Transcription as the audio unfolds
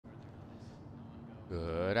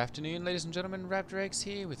Good afternoon, ladies and gentlemen. Raptor X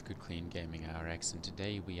here with Good Clean Gaming RX, and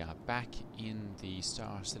today we are back in the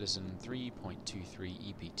Star Citizen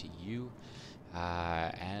 3.23 EPTU.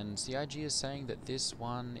 And CIG is saying that this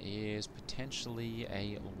one is potentially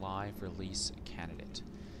a live release candidate.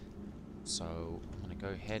 So I'm going to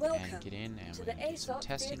go ahead and get in, and we're going to do some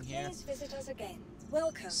testing here. Visit us again.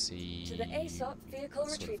 Welcome See to the ASOP vehicle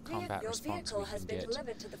what sort retrieve. of combat Your response vehicle we has can been get.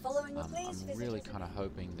 delivered to the following. I'm really kind of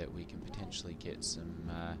hoping that we can potentially get some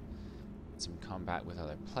combat with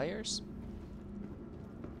other players.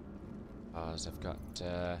 As I've got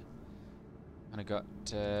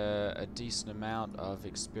a decent amount of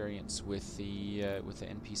experience with the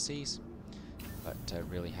NPCs, but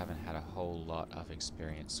really haven't had a whole lot of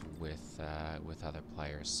experience with other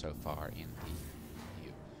players so far in the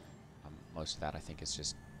EU. Most of that I think is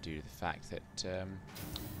just due to the fact that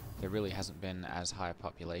there really hasn't been as high a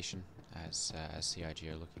population as CIG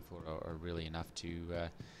are looking for, or really enough to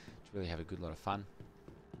really have a good lot of fun.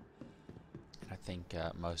 I think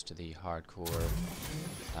most of the hardcore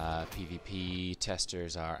PvP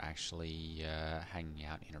testers are actually hanging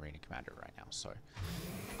out in Arena Commander right now. So,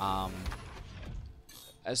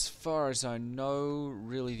 as far as I know,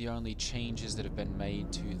 really the only changes that have been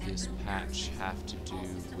made to this patch have to do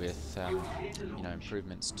with you know,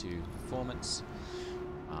 improvements to performance,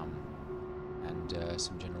 and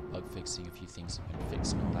some general bug fixing. A few things have been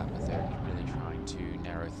fixed and all that, but they're really trying to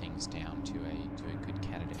narrow things down to a good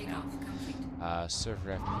candidate now.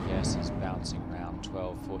 Server FPS is bouncing around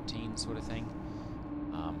 12, 14 sort of thing,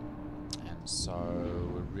 and so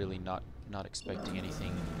we're really not expecting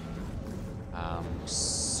anything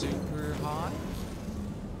super high,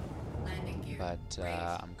 but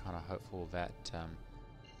I'm kind of hopeful that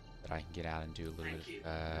that I can get out and do a little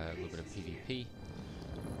bit of PvP,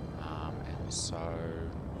 and so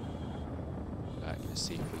I'm going to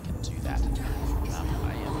see if we can do that.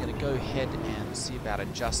 I am going to go ahead and see about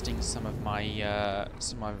adjusting some of my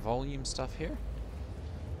volume stuff here,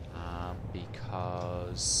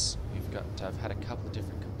 because I've had a couple of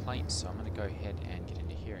different complaints. So I'm going to go ahead and get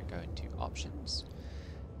into here and go into options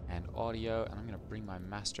and audio, and I'm going to bring my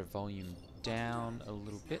master volume down a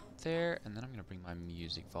little bit there, and then I'm going to bring my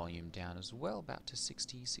music volume down as well, about to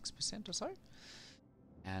 66% or so,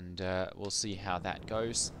 and we'll see how that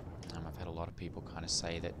goes. I've had a lot of people kind of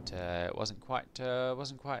say that it wasn't quite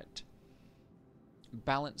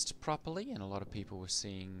balanced properly, and a lot of people were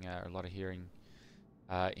seeing hearing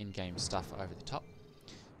in-game stuff over the top.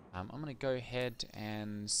 I'm going to go ahead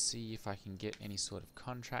and see if I can get any sort of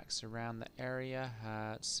contracts around the area.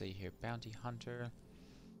 Let's see here, bounty hunter,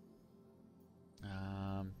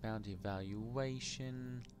 bounty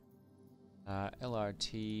evaluation,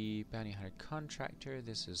 LRT, bounty hunter contractor.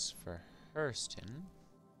 This is for Hurston.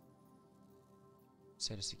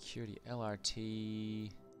 Set of security,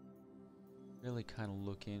 LRT. Really kind of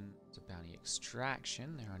looking to bounty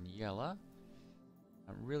extraction. They're on yellow.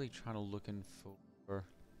 I'm really trying to looking for.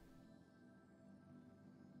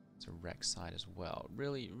 It's a rec site as well.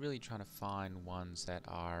 Really trying to find ones that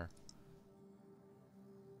are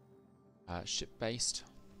ship-based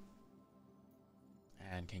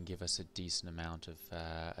and can give us a decent amount of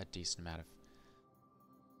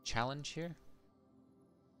challenge here.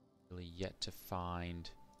 Really yet to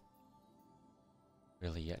find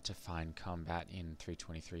combat in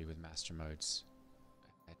 3.23 with master modes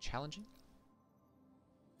challenging.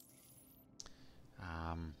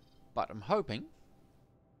 But I'm hoping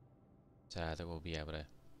that we'll be able to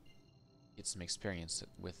get some experience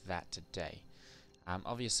with that today.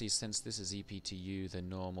 Obviously, since this is EPTU, the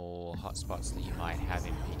normal hotspots that you might have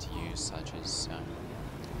in PTUs, such as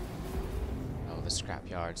the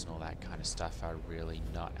scrapyards and all that kind of stuff, are really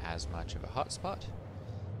not as much of a hotspot.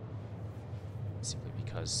 Simply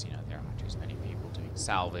because, you know, there aren't as many people doing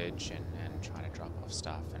salvage and trying to drop off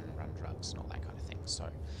stuff and run drugs and all that kind of thing. So,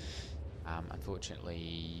 unfortunately,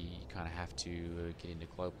 you kind of have to get into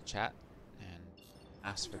global chat and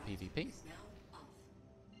ask for PvP.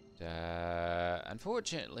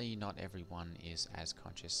 Unfortunately, not everyone is as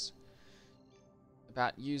conscious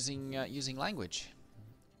about using language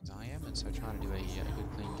as I am, and so trying to do a good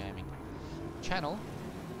clean gaming channel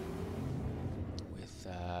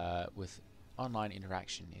with online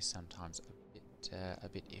interaction is sometimes a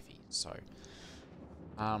bit iffy. So,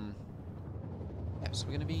 yeah, so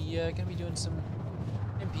we're gonna be doing some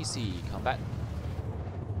NPC combat,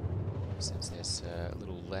 since there's a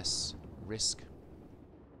little less risk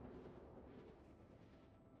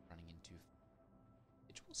running into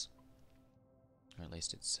individuals, or at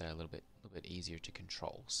least it's a little bit easier to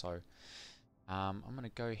control. So I'm gonna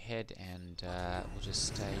go ahead and we'll just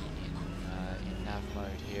stay in nav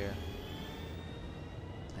mode here.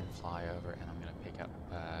 fly over, and I'm going to pick up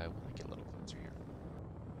when I get a little closer here.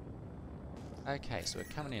 Okay, so we're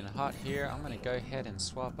coming in hot here. I'm going to go ahead and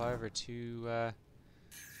swap over to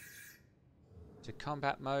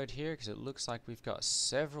combat mode here, because it looks like we've got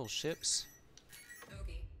several ships.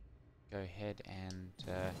 Okay. Go ahead and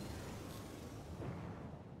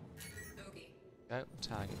go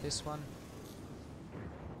target this one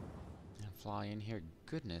and fly in here.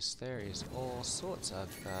 Goodness, there is all sorts of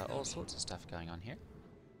stuff going on here.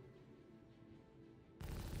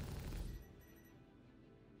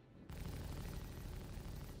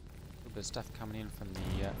 A little bit of stuff coming in from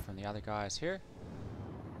the other guys here.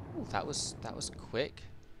 Ooh, that was quick.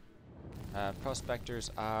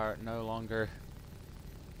 Prospectors are no longer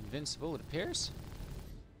invincible, it appears.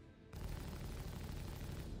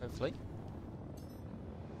 Hopefully.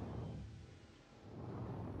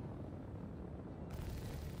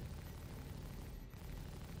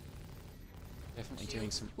 Definitely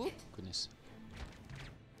doing some. Whoop, goodness.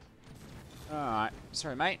 Alright,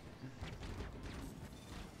 sorry, mate.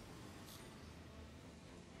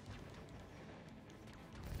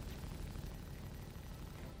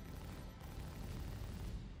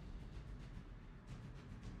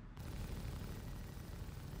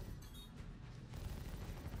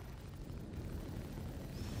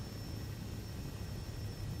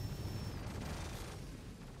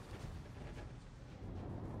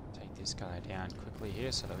 This guy down quickly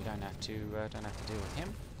here so that we don't have to deal with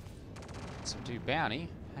him. Subdue bounty.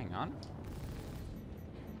 Hang on.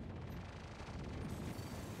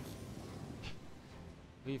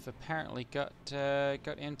 We've apparently got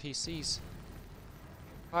NPCs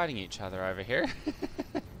fighting each other over here,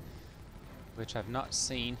 which I've not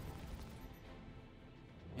seen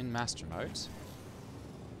in master modes.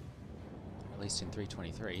 At least in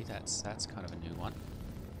 3.23. That's kind of a new one.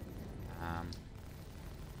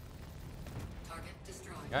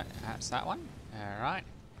 Okay, that's that one. Alright.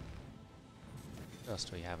 What else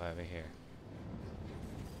do we have over here?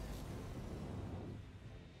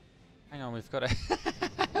 Hang on, we've got a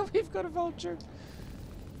we've got a vulture.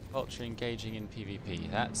 Vulture engaging in PvP.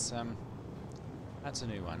 That's a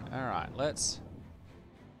new one. Alright, let's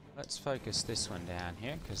focus this one down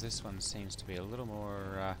here, because this one seems to be a little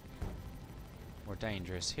more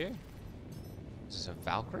dangerous here. This is a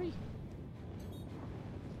Valkyrie?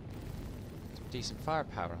 Decent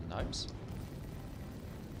firepower on those.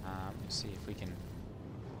 Let's see if we can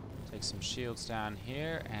take some shields down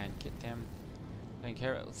here and get them taken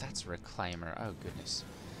care of. That's a reclaimer. Oh goodness.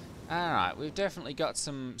 Alright, we've definitely got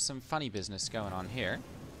some funny business going on here.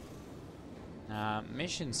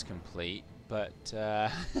 Mission's complete, but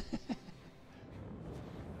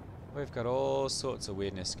we've got all sorts of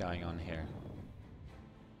weirdness going on here.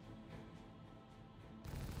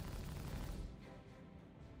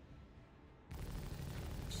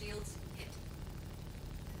 Shields hit.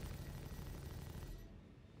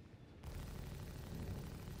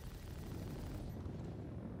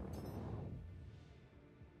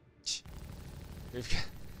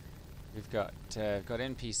 We've got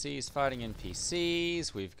NPCs fighting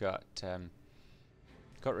NPCs. We've got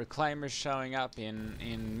reclaimers showing up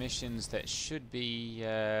in missions that should be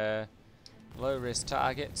low risk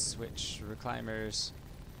targets, which reclaimers,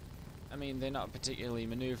 I mean, they're not particularly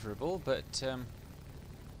maneuverable, but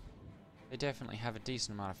they definitely have a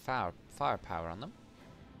decent amount of firepower on them.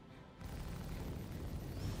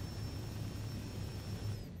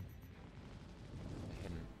 Go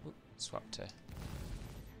ahead and swap to.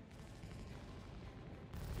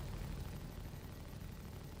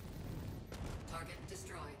 Target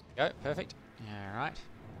destroyed. Go, perfect. Alright.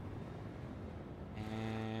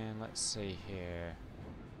 And let's see here.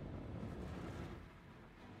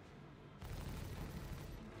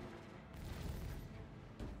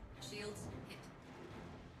 Shields hit.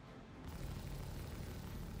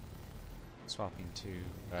 Swapping to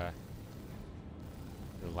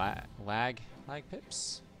the lag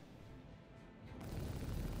pips.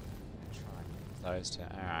 Try and move those to.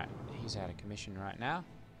 Alright, he's out of commission right now.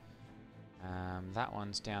 That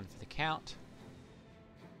one's down for the count.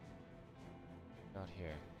 Got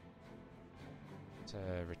here. It's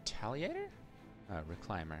a retaliator? Oh,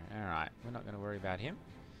 reclaimer. Alright, we're not going to worry about him.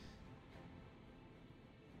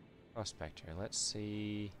 Prospector. Let's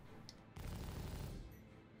see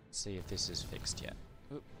if this is fixed yet.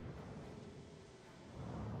 Oop.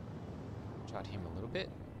 Shot him a little bit.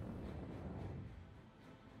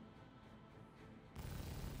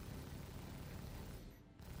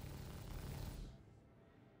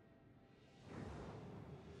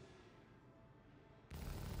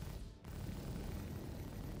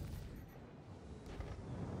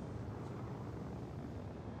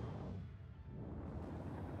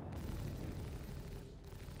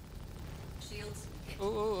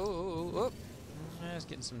 Oh. Yeah, it's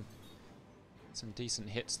getting some decent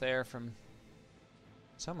hits there from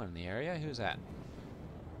someone in the area. Who's that?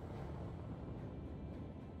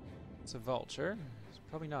 It's a vulture. It's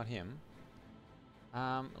probably not him.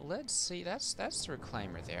 Let's see. That's the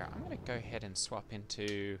reclaimer there. I'm gonna go ahead and swap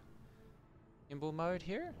into gimbal mode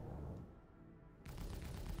here.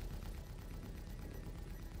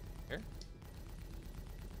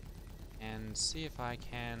 And see if I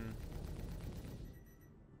can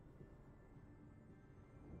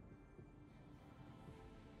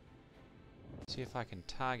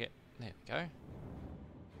target. There we go.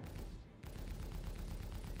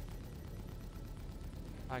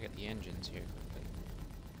 Target the engines here quickly.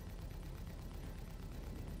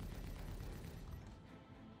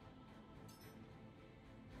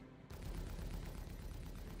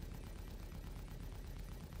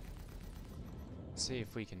 See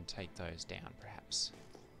if we can take those down, perhaps.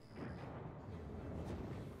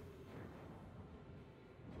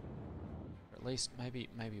 Or at least, maybe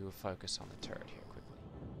we'll focus on the turret here quickly.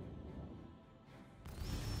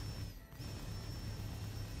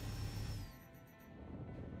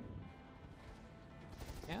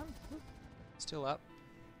 Down. Oop. Still up.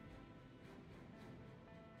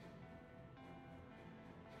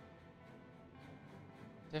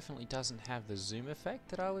 Definitely doesn't have the zoom effect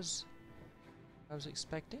that I was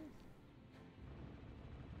expecting.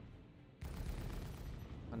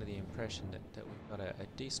 Under the impression that we've got a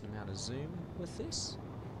decent amount of zoom with this.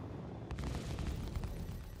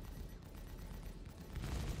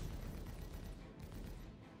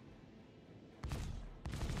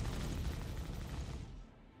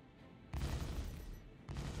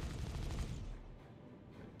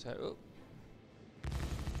 So,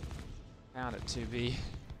 found it to be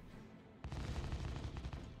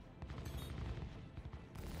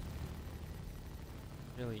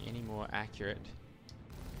really any more accurate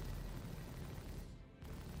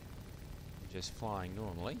than just flying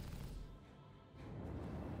normally.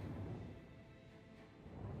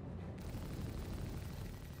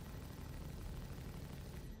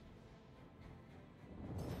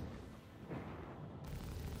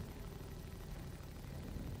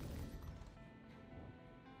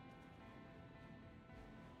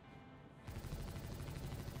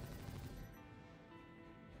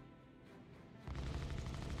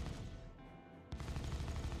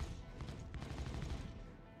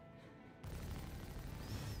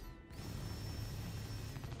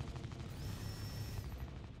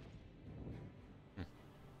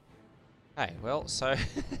 Hey, well, so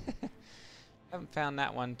haven't found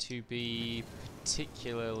that one to be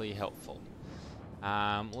particularly helpful.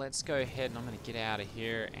 Let's go ahead and I'm going to get out of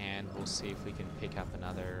here and we'll see if we can pick up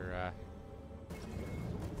another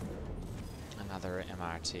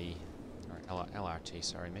MRT or LRT,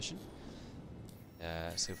 sorry, mission.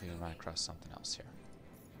 See if we can run across something else here.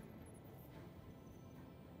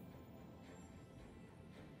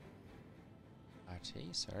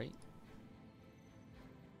 RT, sorry.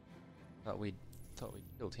 Thought we'd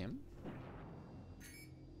killed him.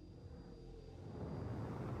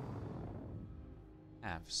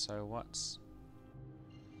 So what's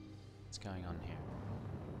going on here?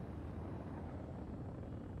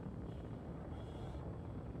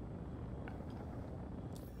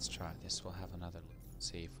 Let's try this. We'll have another look.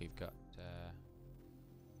 See if we've got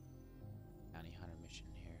bounty hunter mission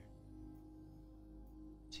here.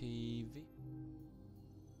 TV.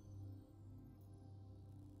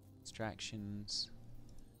 Distractions.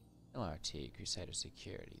 LRT, Crusader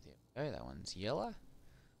Security. There we go, that one's yellow.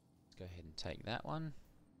 Let's go ahead and take that one.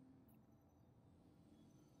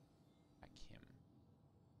 Back him.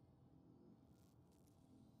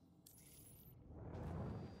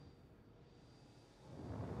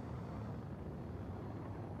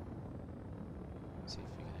 See if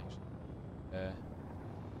we can actually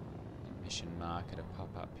mission marker to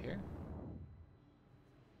pop up here.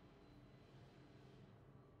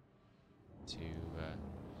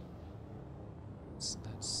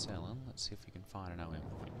 That's selling. Let's see if we can find an OM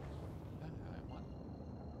point. OM1.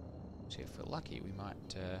 See if we're lucky, we might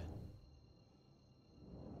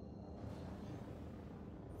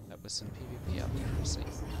that was some PvP up here. We'll see.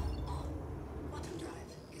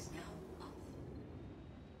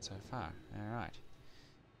 So far, all right.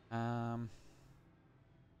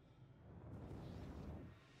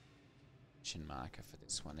 Mission marker for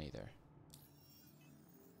this one either.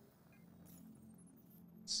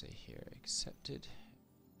 See here, accepted.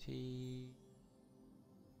 T1.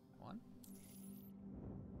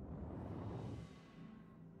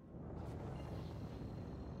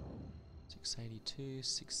 682,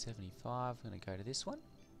 675. I'm gonna go to this one.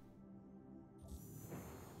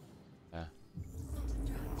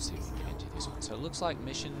 see if we can get into this one. So it looks like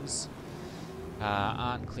missions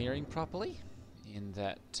aren't clearing properly. In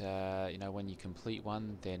that, you know, when you complete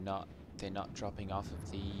one, they're not dropping off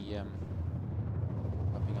of the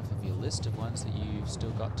dropping off of your list of ones that you've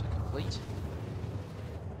still got to complete.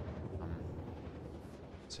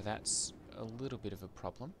 So that's a little bit of a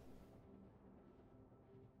problem.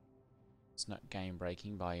 It's not game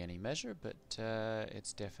breaking by any measure, but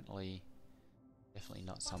it's definitely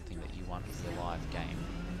not something that you want for your live game.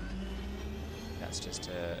 That's just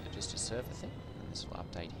a server thing, and this will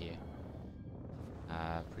update here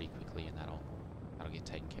pretty quickly, and that'll get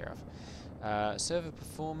taken care of. Server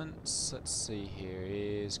performance, let's see here,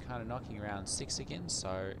 is kind of knocking around 6 again,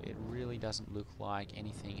 so it really doesn't look like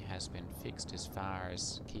anything has been fixed as far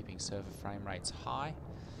as keeping server frame rates high.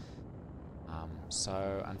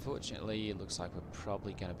 So unfortunately, it looks like we're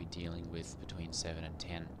probably going to be dealing with between 7 and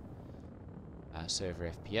 10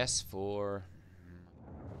 server FPS for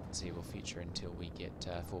foreseeable future until we get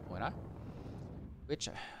 4.0. Which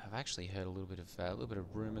I've actually heard a little bit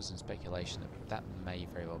of rumours and speculation that may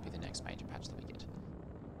very well be the next major patch that we get.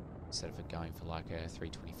 Instead of it going for like a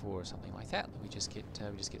 324 or something like that, we just get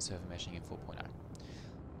server meshing in 4.0.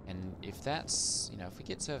 And if that's, you know, if we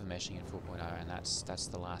get server meshing in 4.0 and that's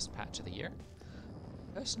the last patch of the year,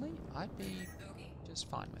 personally, I'd be just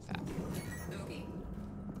fine with that.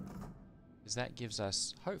 Because that gives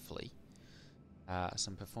us, hopefully,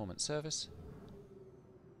 some performance service.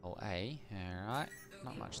 A, alright,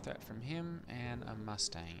 not much threat from him, and a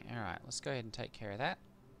Mustang. Alright, let's go ahead and take care of that.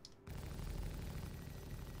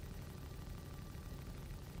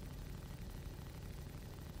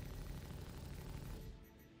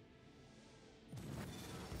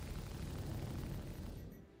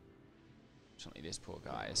 Fortunately, this poor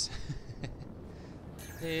guy is...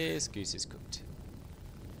 This goose is cooked.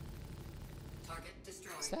 Target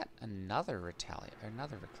destroyed. Is that another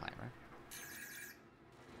reclaimer?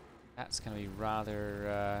 That's going to be rather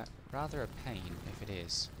a pain if it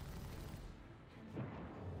is.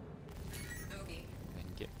 Okay.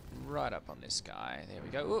 And get right up on this guy. There we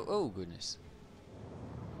go. Oh goodness.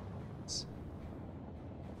 It's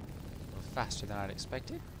a little faster than I'd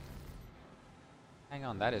expected. Hang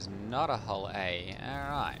on, that is not a hull A.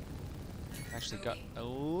 Alright. Actually got a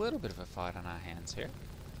little bit of a fight on our hands here.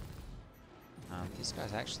 This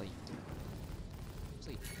guy's actually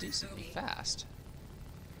decently fast.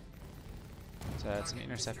 So it's an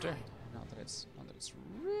interceptor. Not that it's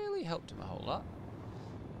really helped him a whole lot.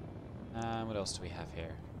 What else do we have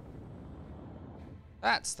here?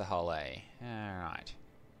 That's the hull A. Alright.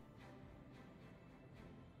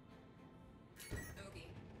 Okay.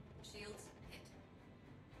 Shields hit.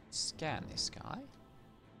 Scan this guy.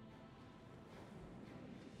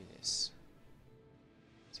 Do this.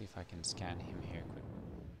 See if I can scan him here quick.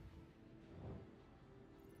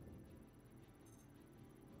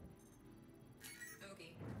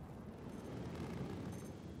 Okay.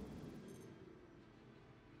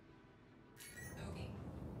 Okay.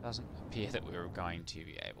 Doesn't appear that we were going to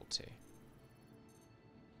be able to. At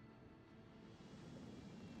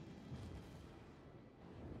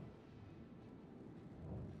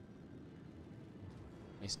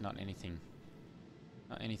least not anything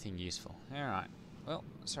useful. Alright. Well,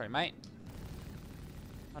 sorry mate.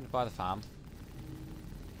 Time to buy the farm.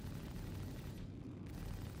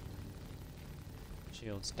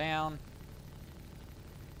 Shields down.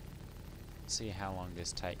 See how long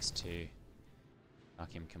this takes to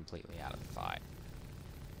knock him completely out of the fight.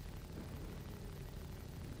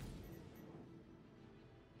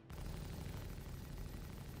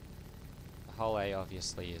 The hull A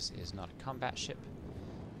obviously is not a combat ship.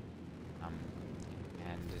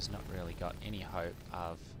 And has not really got any hope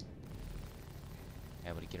of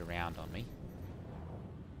able to get around on me.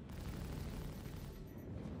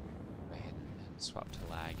 Go ahead and swap to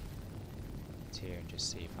lag. It's here and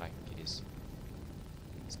just see if I can get his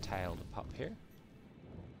tail to pop here.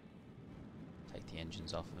 Take the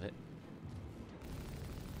engines off of it.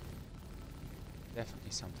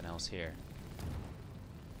 Definitely something else here.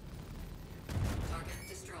 Target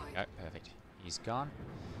destroyed. Oh, perfect. He's gone.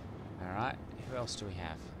 Alright, who else do we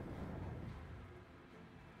have?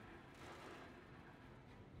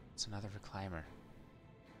 It's another reclaimer.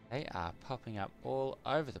 They are popping up all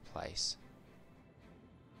over the place.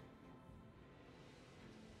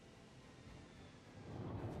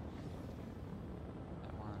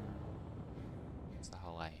 That one. It's the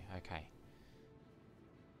whole A. Okay.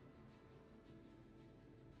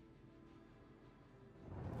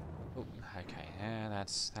 Oh, okay.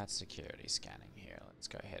 That's security scanning here. Let's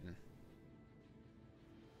go ahead and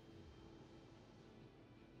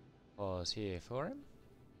pause here for him.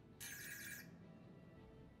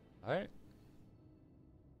 Alright.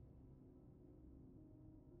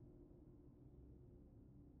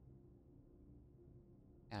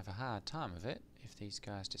 Have a hard time of it if these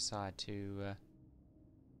guys decide to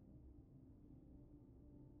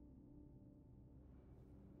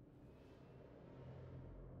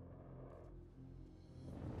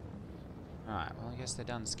Alright, well I guess they're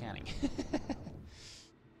done scanning.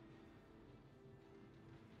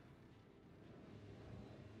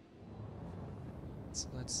 So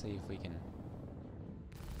let's see if we can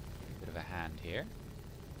get a bit of a hand here.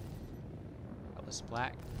 Cutlass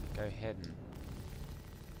black, go ahead and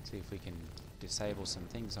see if we can disable some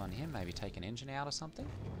things on him, maybe take an engine out or something.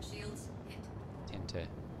 Shields hit.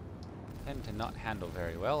 Tend to not handle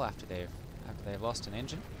very well after they've lost an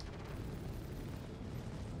engine.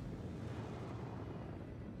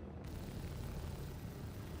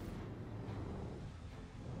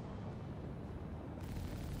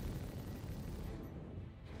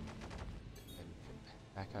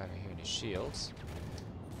 Back over here into shields.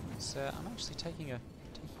 So I'm actually taking a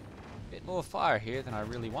bit more fire here than I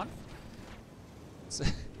really want. So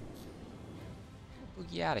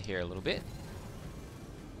boogie out of here a little bit.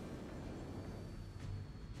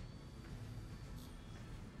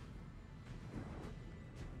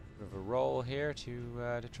 Bit of a roll here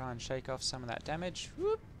to try and shake off some of that damage.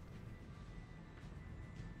 Whoop.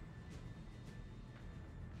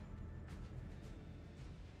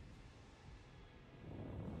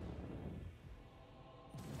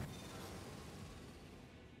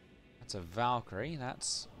 That's a Valkyrie.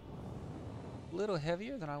 That's a little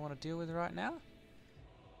heavier than I want to deal with right now.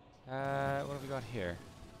 What have we got here?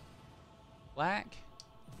 Black.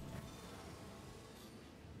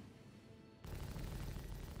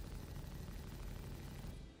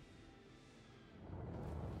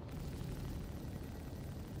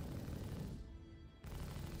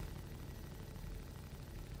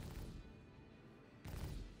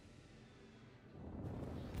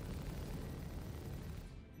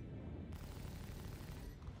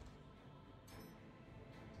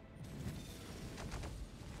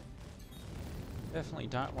 Definitely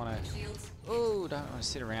don't want to. Oh, don't want to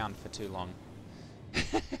sit around for too long.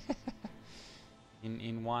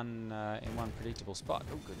 in one predictable spot.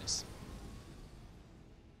 Oh goodness.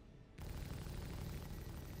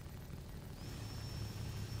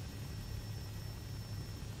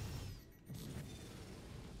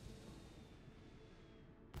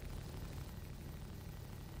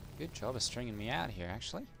 Good job of stringing me out here,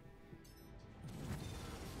 actually.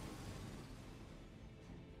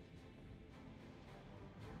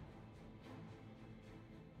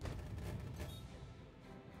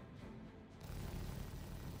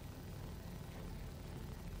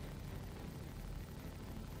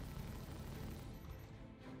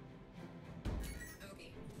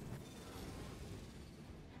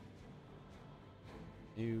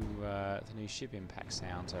 The new ship impact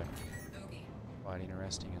sounds are quite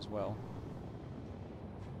interesting as well.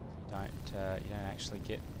 You don't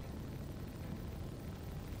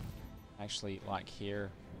actually like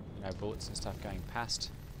hear, bullets and stuff going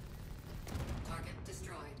past. Target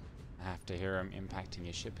destroyed. I have to hear them impacting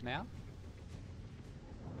your ship now,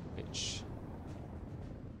 which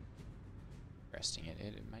interesting.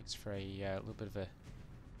 It makes for a little bit of a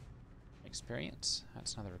experience.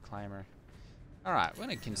 That's another reclaimer. Alright, we're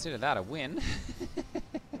going to consider that a win.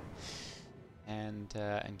 and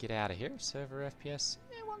get out of here. Server FPS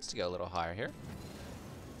wants to go a little higher here.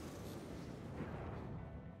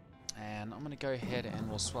 And I'm going to go ahead and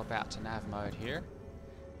we'll swap out to nav mode here.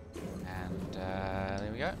 And there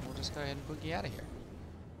we go. We'll just go ahead and boogie out of here.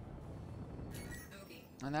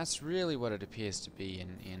 And that's really what it appears to be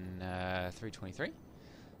in 323.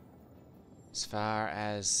 As far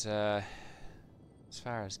as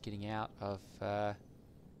getting out of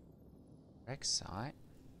wreck site.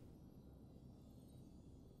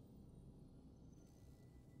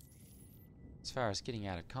 As far as getting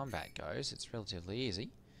out of combat goes, it's relatively easy.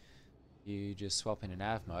 You just swap into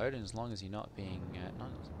nav mode, and as long as you're not being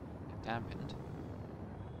not dampened,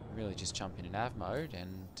 you really just jump into nav mode,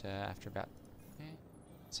 and after about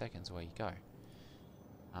seconds, away you go.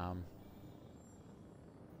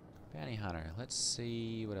 Bounty Hunter. Let's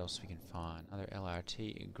see what else we can find. Another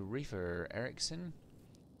LRT. Griefer Ericsson.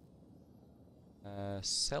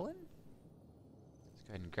 Selin. Let's go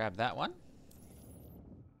ahead and grab that one.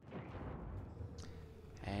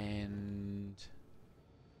 And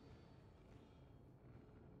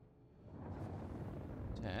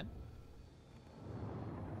turn.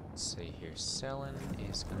 Let's see here. Selin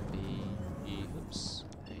is going to be. Oops.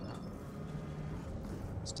 Hang on.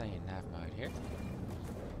 Stay in nav mode here.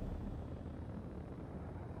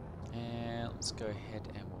 And let's go ahead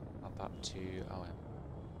and we'll hop up to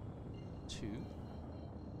OM2.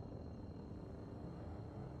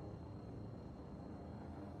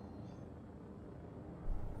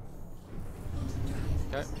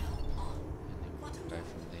 Go. And then we'll go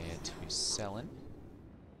from there to Selin.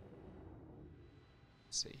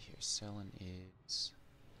 Let's see here, Selin is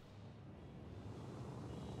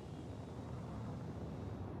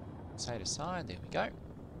side to side, there we go.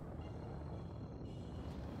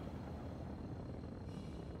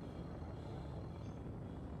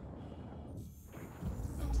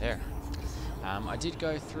 There. I did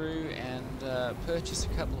go through and purchase a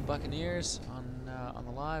couple of Buccaneers on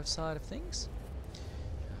the live side of things,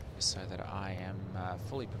 just so that I am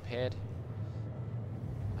fully prepared.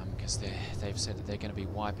 Because they've said that they're going to be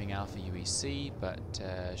wiping Alpha UEC, but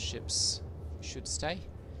ships should stay.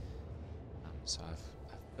 So I've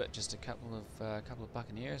purchased a couple of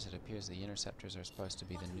Buccaneers. It appears the interceptors are supposed to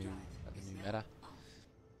be the new meta,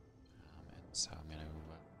 and so I'm going to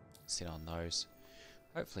sit on those,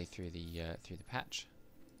 hopefully through the patch.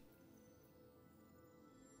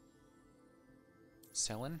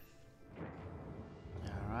 Selling.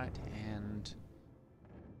 All right, and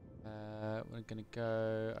we're going to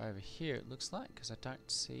go over here. It looks like, because I don't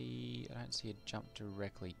see a jump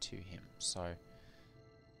directly to him. So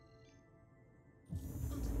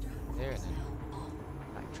there, and then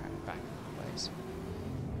backtrack back a ways.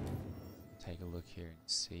 Take a look here and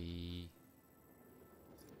see.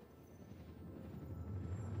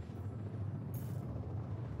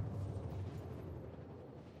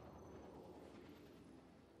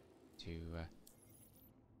 To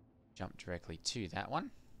jump directly to that one.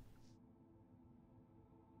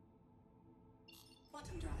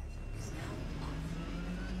 Quantum drive is now off.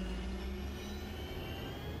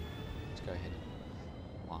 Let's go ahead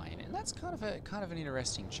and line, and that's kind of an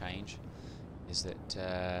interesting change. Is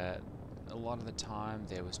that a lot of the time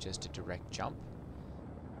there was just a direct jump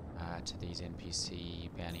to these NPC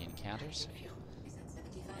bounty encounters,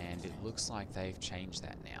 and it looks like they've changed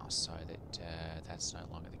that now, so that that's no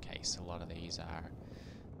longer the case. A lot of these are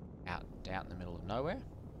out in the middle of nowhere,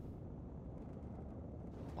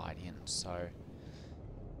 light in. So,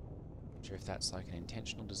 not sure if that's like an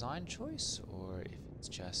intentional design choice or if it's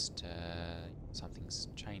just something's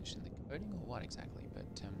changed in the coding or what exactly.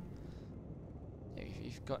 But yeah,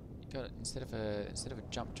 you've got instead of a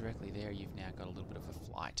jump directly there, you've now got a little bit of a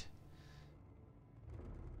flight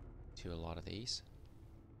to a lot of these.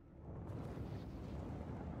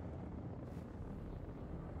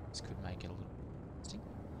 This could make it a little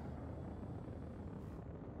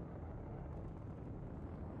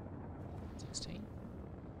interesting.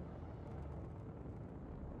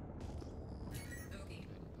 Okay.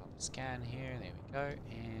 Pop a scan here, there we go,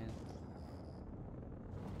 and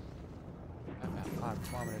about 5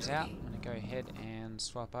 kilometers out. I'm going to go ahead and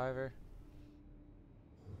swap over.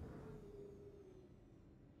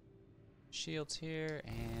 Shields here,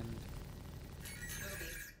 and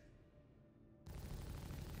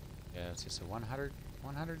yeah, it's just a 100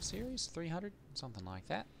 series, 300, something like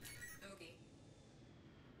that. Okay.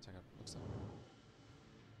 So it looks like.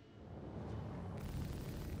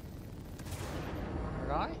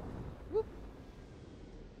 Right. Whoop.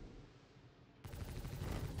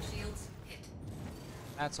 Shields hit.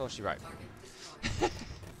 That's all she wrote. Target destroyed.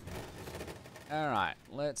 Alright,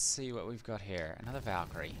 let's see what we've got here. Another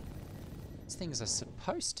Valkyrie. These things are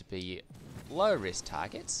supposed to be low risk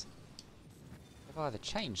targets. They've either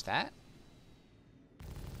changed that,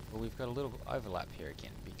 or we've got a little overlap here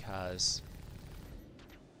again, because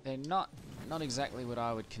they're not exactly what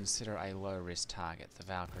I would consider a low risk target. The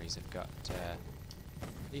Valkyries have got a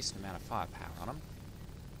decent amount of firepower on them.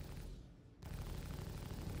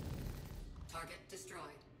 Target destroyed.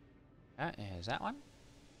 Here's that one.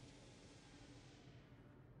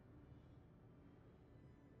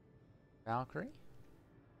 Valkyrie.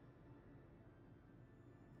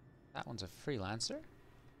 That one's a freelancer.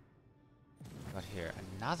 Got here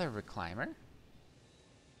another reclaimer.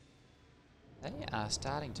 They are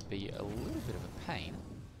starting to be a little bit of a pain.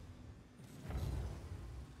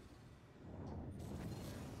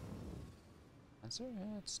 So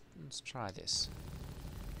let's try this.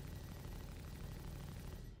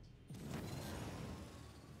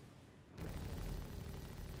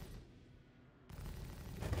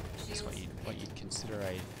 That's what you'd consider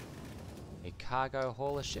a cargo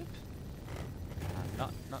hauler ship.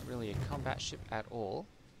 Not really a combat ship at all.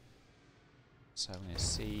 So I'm going to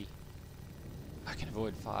see if I can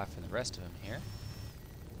avoid fire from the rest of them here.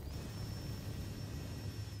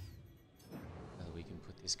 Whether we can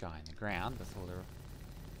put this guy in the ground before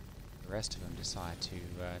the rest of them decide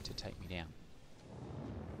to take me down.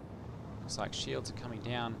 Looks like shields are coming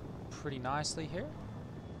down pretty nicely here.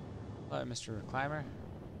 Hello, Mr. Reclaimer.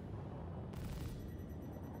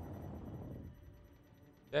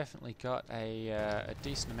 Definitely got a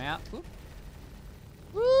decent amount. Whoop.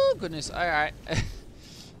 Woo, goodness. Alright.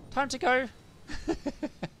 Time to go.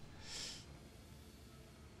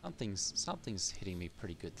 Something's hitting me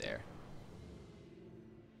pretty good there.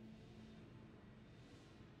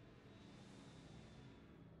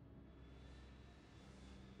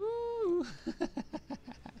 Woo.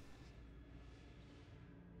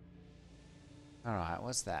 Alright,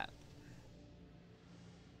 what's that?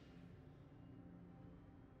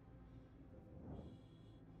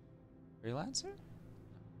 Freelancer?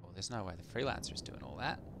 Well, there's no way the Freelancer's doing all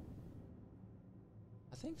that.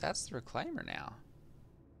 I think that's the Reclaimer now.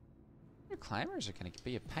 Reclaimers are going to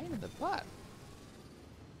be a pain in the butt.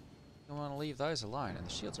 You want to leave those alone, and the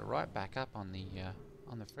shields are right back up on the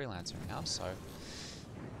Freelancer now. So,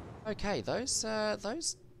 okay, those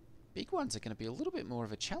big ones are going to be a little bit more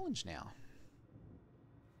of a challenge now.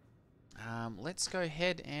 Let's go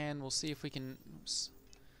ahead and we'll see if we can. Oops,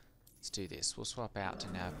 let's do this. We'll swap out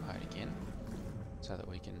to nav mode again, so that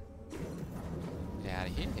we can get out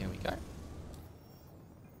of here. There we go.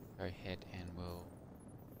 Go ahead and we'll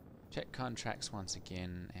check contracts once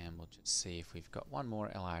again, and we'll just see if we've got one more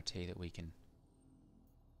LRT that we can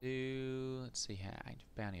do. Let's see how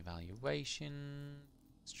active bounty evaluation,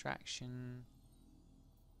 extraction,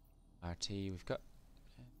 RT. We've got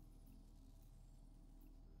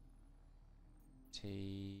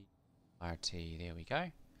RT. There we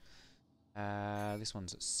go. This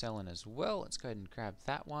one's selling as well. Let's go ahead and grab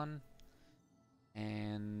that one,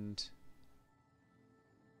 and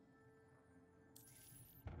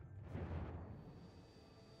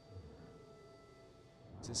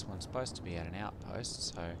this one's supposed to be at an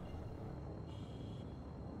outpost, so and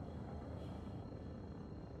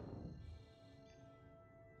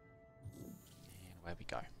away we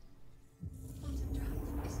go. Quantum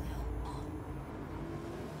drive is now on.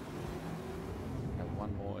 Grab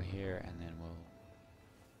one more here, and then we'll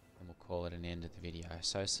call it an end of the video.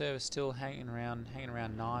 So server's still hanging around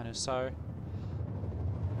 9 or so. A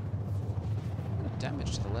bit of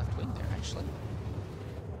damage to the left wing there, actually.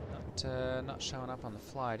 Not showing up on the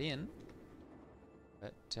flight in,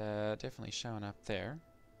 but definitely showing up there.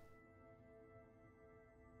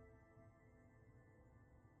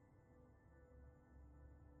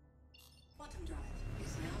 Quantum drive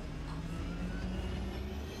is now on.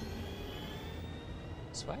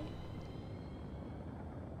 This way.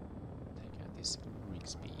 Take out this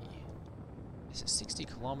Rigsby. This is 60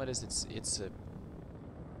 kilometers. It's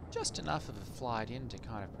just enough of a flight in to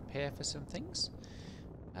kind of prepare for some things.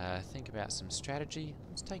 Think about some strategy.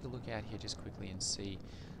 Let's take a look out here just quickly and see.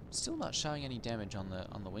 Still not showing any damage on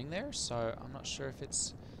the wing there, so I'm not sure if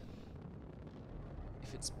it's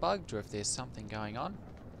bugged or if there's something going on.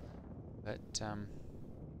 But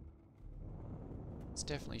it's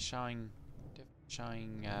definitely showing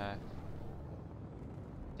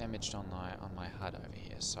damaged on my HUD over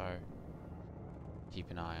here. So keep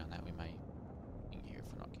an eye on that. We may ping here if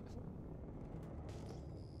we're not careful.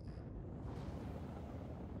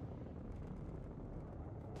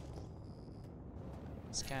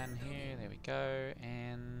 Scan here, there we go,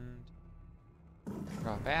 and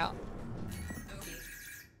drop out, Ogie.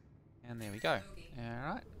 and there we go. Ogie.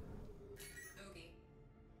 Alright, Ogie.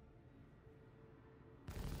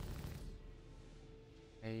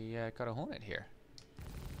 got a Hornet here.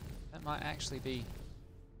 That might actually be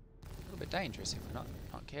a little bit dangerous if we're not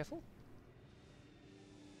careful.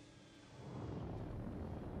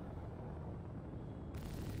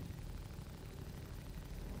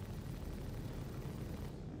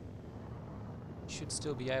 Should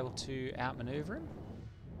still be able to outmaneuver him.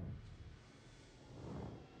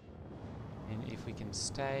 And if we can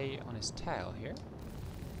stay on his tail here,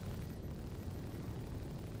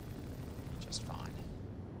 just fine.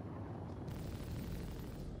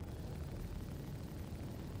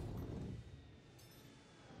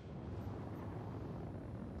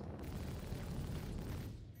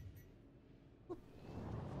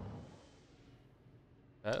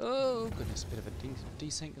 Oh goodness, bit of a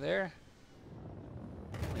desync there.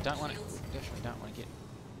 Definitely don't want to get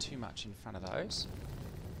too much in front of those.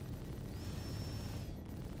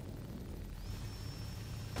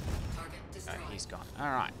 Target destroyed. Oh, he's gone. All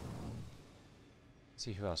right.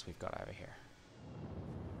 See who else we've got over here.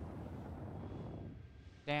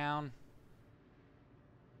 Down.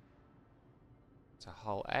 It's a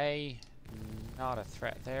hull A. Not a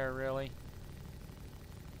threat there, really.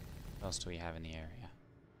 What else do we have in the area?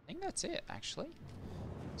 I think that's it, actually.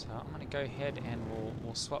 So I'm going to go ahead and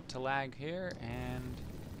we'll swap to lag here and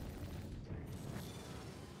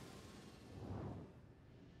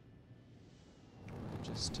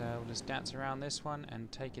we'll just dance around this one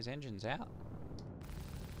and take his engines out.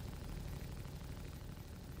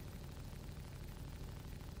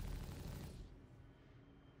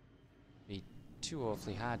 Be too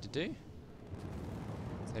awfully hard to do.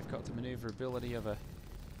 They've got the maneuverability of a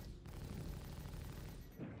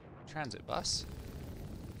transit bus.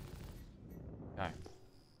 Go.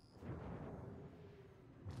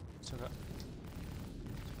 Still got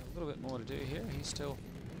a little bit more to do here. He's still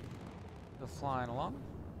flying along.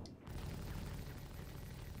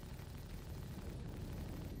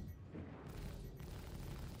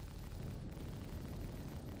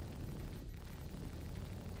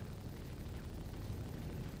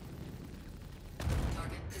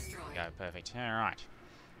 Target destroyed. Go, perfect. All right.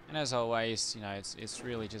 And as always, you know, it's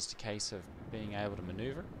really just a case of being able to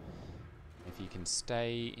maneuver. If you can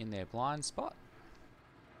stay in their blind spot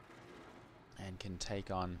and can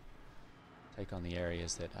take on the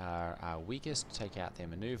areas that are weakest, take out their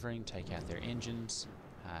maneuvering, take out their engines,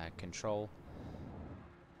 control.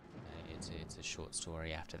 It's a short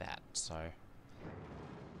story after that. So,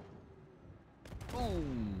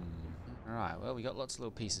 boom. All right. Well, we got lots of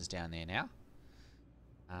little pieces down there now.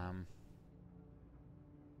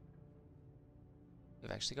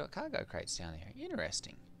 We've actually got cargo crates down there.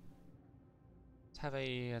 Interesting.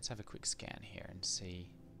 Let's have a quick scan here and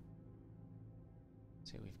see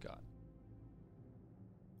what we've got.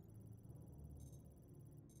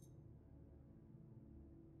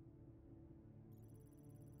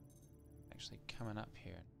 Actually coming up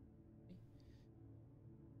here.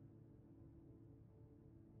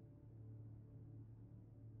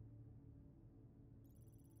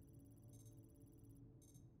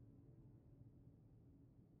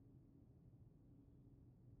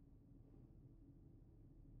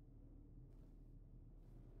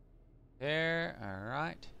 There,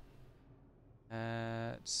 alright.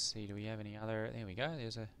 Let's see, do we have any other? There we go,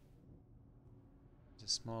 there's a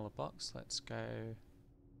smaller box. Let's go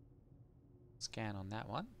scan on that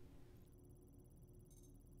one.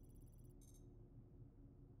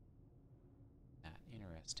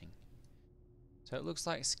 Interesting. So it looks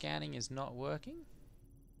like scanning is not working.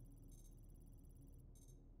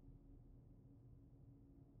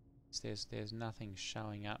 So there's nothing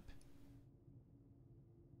showing up.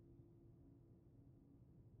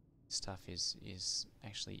 Stuff is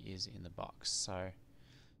in the box, so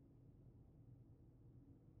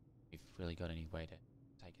we've really got any way to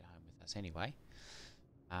take it home with us anyway.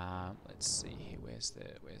 Let's see here. Where's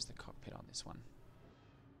the cockpit on this one?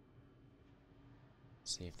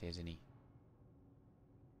 See if there's any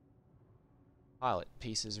pilot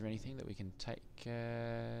pieces or anything that we can take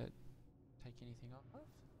anything off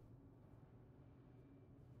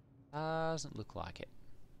of. Doesn't look like it.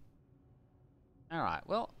 All right.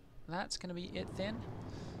 Well, that's going to be it then.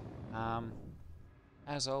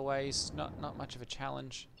 As always, not much of a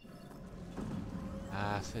challenge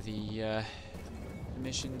for the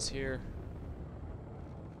missions here.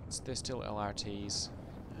 They're still LRTs,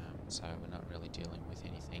 so we're not really dealing with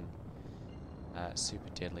anything super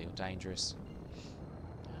deadly or dangerous.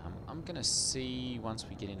 I'm going to see once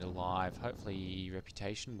we get into live. Hopefully,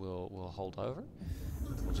 reputation will hold over.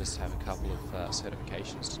 We'll just have a couple of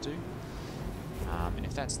certifications to do. And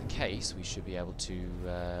if that's the case, we should be able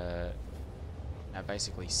to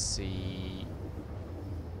basically see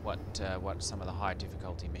what some of the high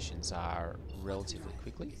difficulty missions are relatively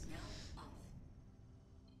quickly.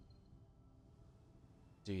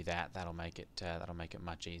 Do that. That'll make it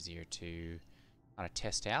much easier to kind of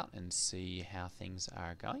test out and see how things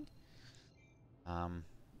are going. Let's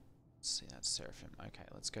see, that's Seraphim. Okay,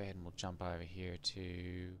 let's go ahead and we'll jump over here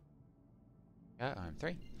to home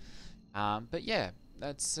 3. But yeah,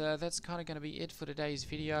 that's kind of going to be it for today's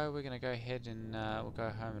video. We're going to go ahead and we'll go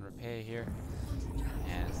home and repair here,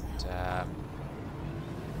 and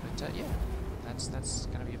yeah, that's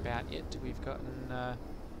going to be about it. We've gotten a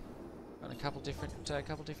couple different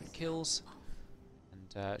kills,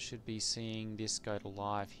 and should be seeing this go to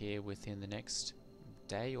live here within the next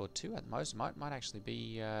day or two at most. Might actually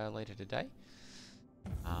be later today.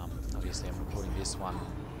 Obviously, I'm recording this one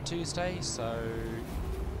Tuesday, so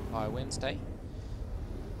by Wednesday,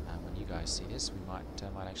 when you guys see this, we might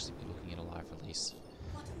actually be looking at a live release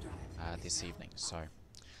this evening. So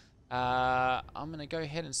I'm going to go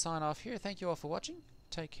ahead and sign off here. Thank you all for watching.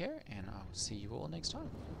 Take care, and I'll see you all next time.